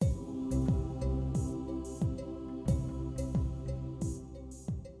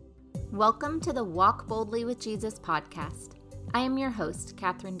Welcome to the Walk Boldly with Jesus podcast. I am your host,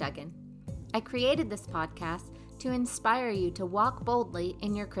 Katherine Duggan. I created this podcast to inspire you to walk boldly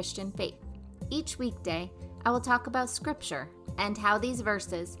in your Christian faith. Each weekday, I will talk about Scripture and how these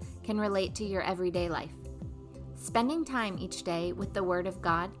verses can relate to your everyday life. Spending time each day with the Word of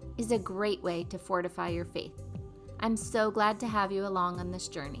God is a great way to fortify your faith. I'm so glad to have you along on this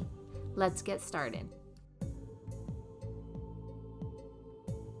journey. Let's get started.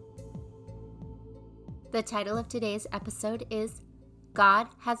 The title of today's episode is God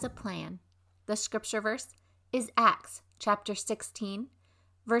Has a Plan. The scripture verse is Acts chapter 16,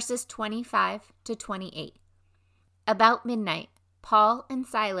 verses 25 to 28. About midnight, Paul and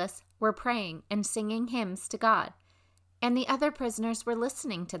Silas were praying and singing hymns to God, and the other prisoners were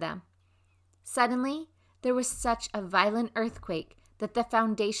listening to them. Suddenly, there was such a violent earthquake that the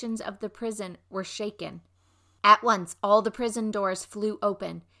foundations of the prison were shaken. At once, all the prison doors flew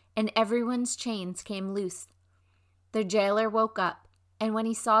open, and everyone's chains came loose. The jailer woke up, and when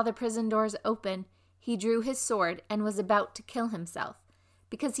he saw the prison doors open, he drew his sword and was about to kill himself,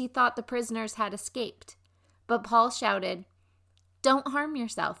 because he thought the prisoners had escaped. But Paul shouted, "Don't harm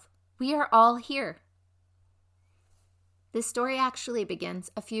yourself. We are all here." This story actually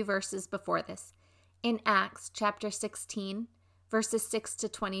begins a few verses before this. In Acts chapter 16, verses 6 to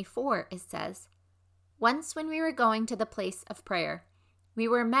 24, it says, "Once when we were going to the place of prayer, we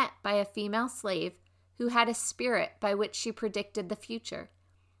were met by a female slave who had a spirit by which she predicted the future.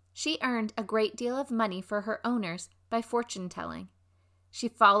 She earned a great deal of money for her owners by fortune-telling. She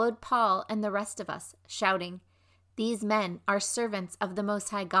followed Paul and the rest of us, shouting, 'These men are servants of the Most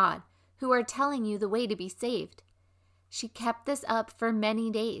High God, who are telling you the way to be saved.' She kept this up for many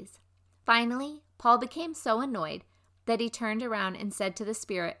days. Finally, Paul became so annoyed that he turned around and said to the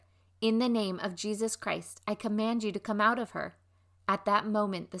spirit, 'In the name of Jesus Christ, I command you to come out of her.' At that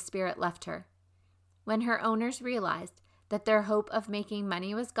moment, the spirit left her. When her owners realized that their hope of making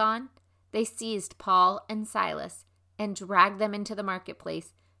money was gone, they seized Paul and Silas and dragged them into the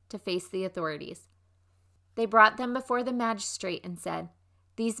marketplace to face the authorities. They brought them before the magistrate and said,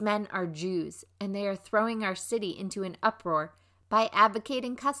 'These men are Jews, and they are throwing our city into an uproar by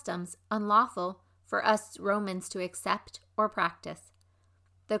advocating customs unlawful for us Romans to accept or practice.'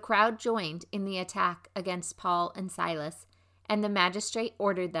 The crowd joined in the attack against Paul and Silas, and the magistrate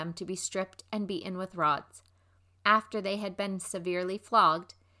ordered them to be stripped and beaten with rods. After they had been severely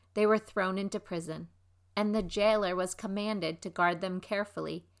flogged, they were thrown into prison, and the jailer was commanded to guard them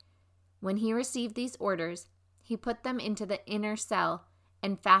carefully. When he received these orders, he put them into the inner cell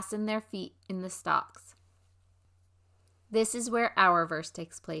and fastened their feet in the stocks." This is where our verse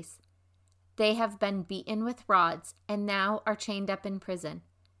takes place. They have been beaten with rods and now are chained up in prison.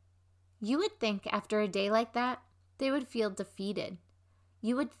 You would think after a day like that, they would feel defeated.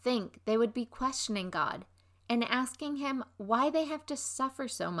 You would think they would be questioning God and asking Him why they have to suffer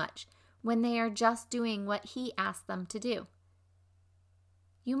so much when they are just doing what He asked them to do.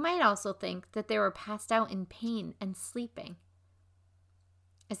 You might also think that they were passed out in pain and sleeping.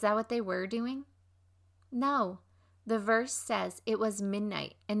 Is that what they were doing? No. The verse says it was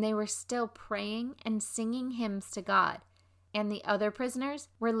midnight and they were still praying and singing hymns to God, and the other prisoners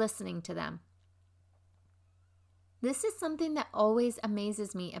were listening to them. This is something that always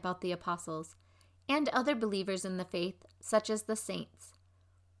amazes me about the apostles and other believers in the faith, such as the saints.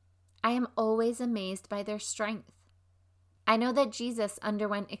 I am always amazed by their strength. I know that Jesus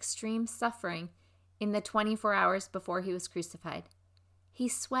underwent extreme suffering in the 24 hours before he was crucified. He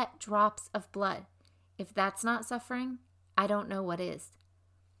sweat drops of blood. If that's not suffering, I don't know what is.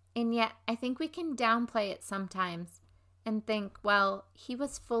 And yet, I think we can downplay it sometimes and think, well, he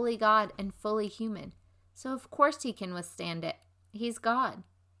was fully God and fully human, so of course he can withstand it. He's God.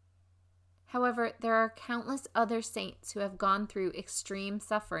 However, there are countless other saints who have gone through extreme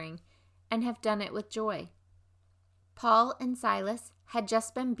suffering and have done it with joy. Paul and Silas had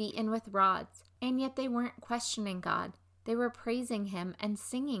just been beaten with rods, and yet they weren't questioning God. They were praising Him and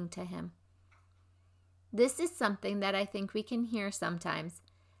singing to Him. This is something that I think we can hear sometimes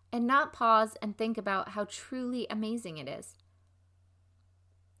and not pause and think about how truly amazing it is.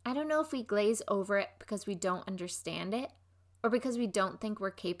 I don't know if we glaze over it because we don't understand it or because we don't think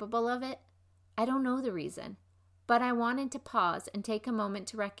we're capable of it. I don't know the reason, but I wanted to pause and take a moment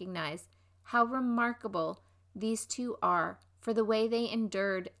to recognize how remarkable these two are for the way they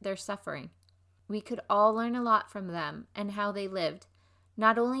endured their suffering. We could all learn a lot from them and how they lived,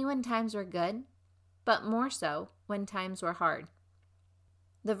 not only when times were good, but more so when times were hard.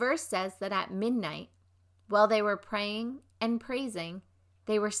 The verse says that at midnight, while they were praying and praising,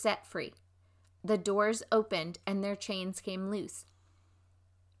 they were set free. The doors opened and their chains came loose.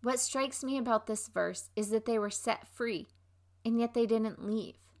 What strikes me about this verse is that they were set free, and yet they didn't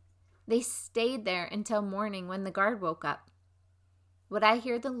leave. They stayed there until morning when the guard woke up. What I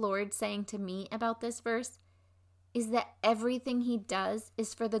hear the Lord saying to me about this verse is that everything he does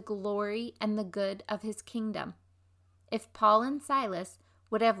is for the glory and the good of his kingdom. If Paul and Silas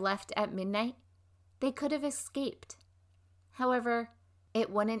would have left at midnight, they could have escaped. However, it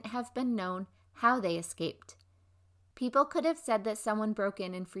wouldn't have been known how they escaped. People could have said that someone broke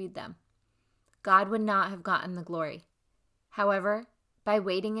in and freed them. God would not have gotten the glory. However, by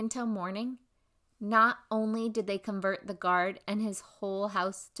waiting until morning, not only did they convert the guard and his whole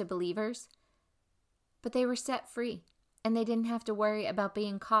house to believers, but they were set free, and they didn't have to worry about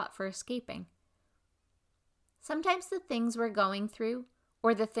being caught for escaping. Sometimes the things we're going through,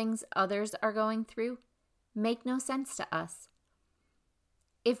 or the things others are going through, make no sense to us.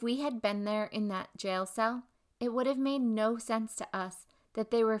 If we had been there in that jail cell, it would have made no sense to us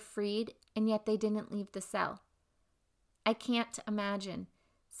that they were freed and yet they didn't leave the cell. I can't imagine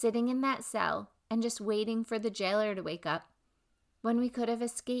sitting in that cell and just waiting for the jailer to wake up when we could have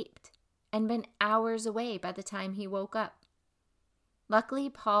escaped and been hours away by the time he woke up. Luckily,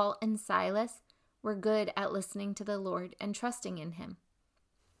 Paul and Silas were good at listening to the Lord and trusting in him.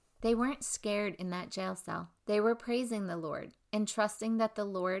 They weren't scared in that jail cell. They were praising the Lord and trusting that the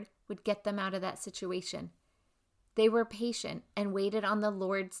Lord would get them out of that situation. They were patient and waited on the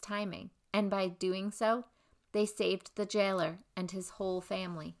Lord's timing, and by doing so, they saved the jailer and his whole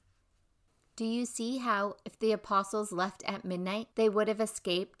family. Do you see how if the apostles left at midnight, they would have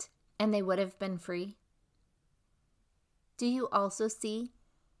escaped and they would have been free? Do you also see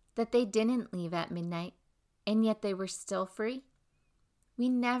that they didn't leave at midnight and yet they were still free? We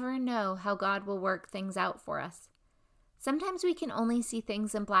never know how God will work things out for us. Sometimes we can only see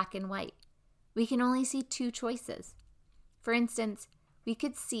things in black and white. We can only see two choices. For instance, we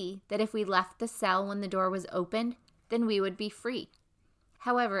could see that if we left the cell when the door was opened, then we would be free.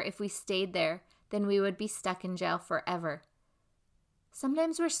 However, if we stayed there, then we would be stuck in jail forever.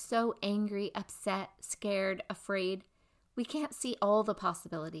 Sometimes we're so angry, upset, scared, afraid, we can't see all the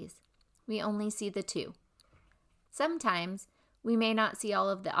possibilities. We only see the two. Sometimes we may not see all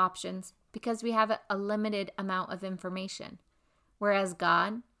of the options because we have a limited amount of information, whereas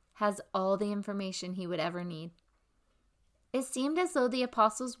God has all the information he would ever need. It seemed as though the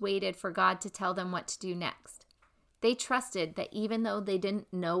apostles waited for God to tell them what to do next. They trusted that even though they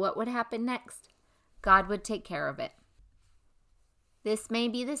didn't know what would happen next, God would take care of it. This may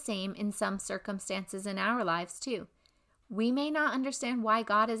be the same in some circumstances in our lives too. We may not understand why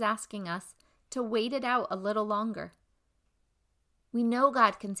God is asking us to wait it out a little longer. We know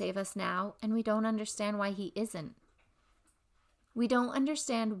God can save us now, and we don't understand why he isn't. We don't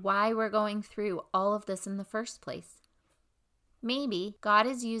understand why we're going through all of this in the first place. Maybe God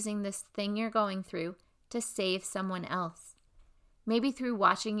is using this thing you're going through to save someone else. Maybe through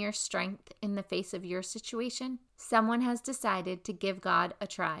watching your strength in the face of your situation, someone has decided to give God a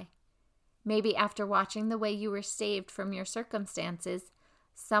try. Maybe after watching the way you were saved from your circumstances,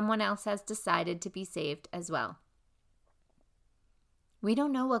 someone else has decided to be saved as well. We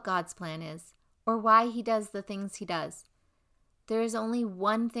don't know what God's plan is or why he does the things he does. There is only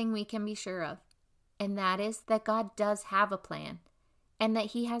one thing we can be sure of, and that is that God does have a plan and that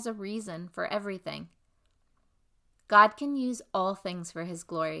he has a reason for everything. God can use all things for his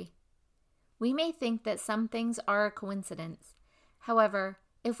glory. We may think that some things are a coincidence. However,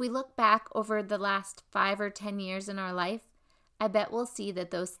 if we look back over the last 5 or 10 years in our life, I bet we'll see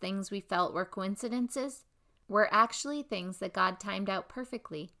that those things we felt were coincidences were actually things that God timed out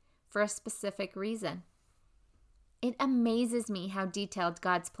perfectly for a specific reason. It amazes me how detailed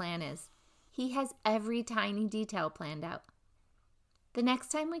God's plan is. He has every tiny detail planned out. The next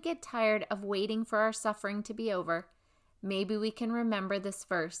time we get tired of waiting for our suffering to be over, maybe we can remember this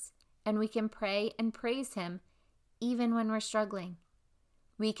verse and we can pray and praise him even when we're struggling.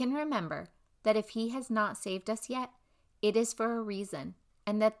 We can remember that if he has not saved us yet, it is for a reason,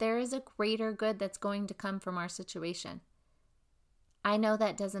 and that there is a greater good that's going to come from our situation. I know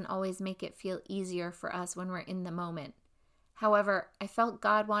that doesn't always make it feel easier for us when we're in the moment. However, I felt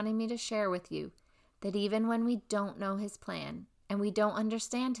God wanted me to share with you that even when we don't know his plan and we don't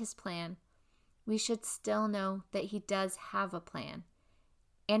understand his plan, we should still know that he does have a plan,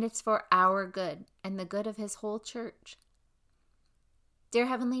 and it's for our good and the good of his whole church. Dear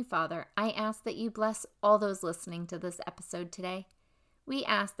Heavenly Father, I ask that you bless all those listening to this episode today. We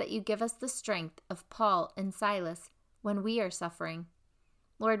ask that you give us the strength of Paul and Silas when we are suffering.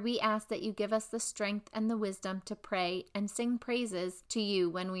 Lord, we ask that you give us the strength and the wisdom to pray and sing praises to you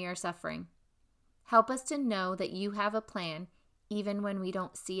when we are suffering. Help us to know that you have a plan, even when we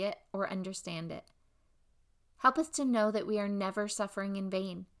don't see it or understand it. Help us to know that we are never suffering in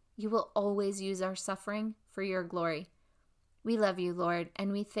vain. You will always use our suffering for your glory. We love you, Lord,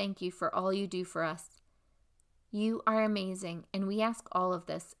 and we thank you for all you do for us. You are amazing, and we ask all of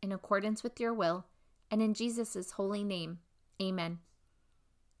this in accordance with your will and in Jesus' holy name. Amen.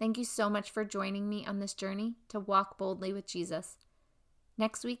 Thank you so much for joining me on this journey to walk boldly with Jesus.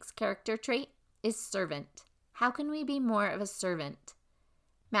 Next week's character trait is servant. How can we be more of a servant?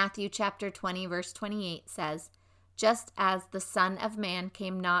 Matthew chapter 20, verse 28 says, "Just as the Son of Man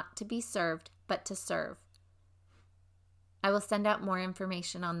came not to be served, but to serve." I will send out more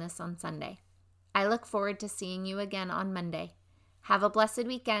information on this on Sunday. I look forward to seeing you again on Monday. Have a blessed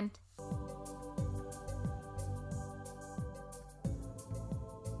weekend.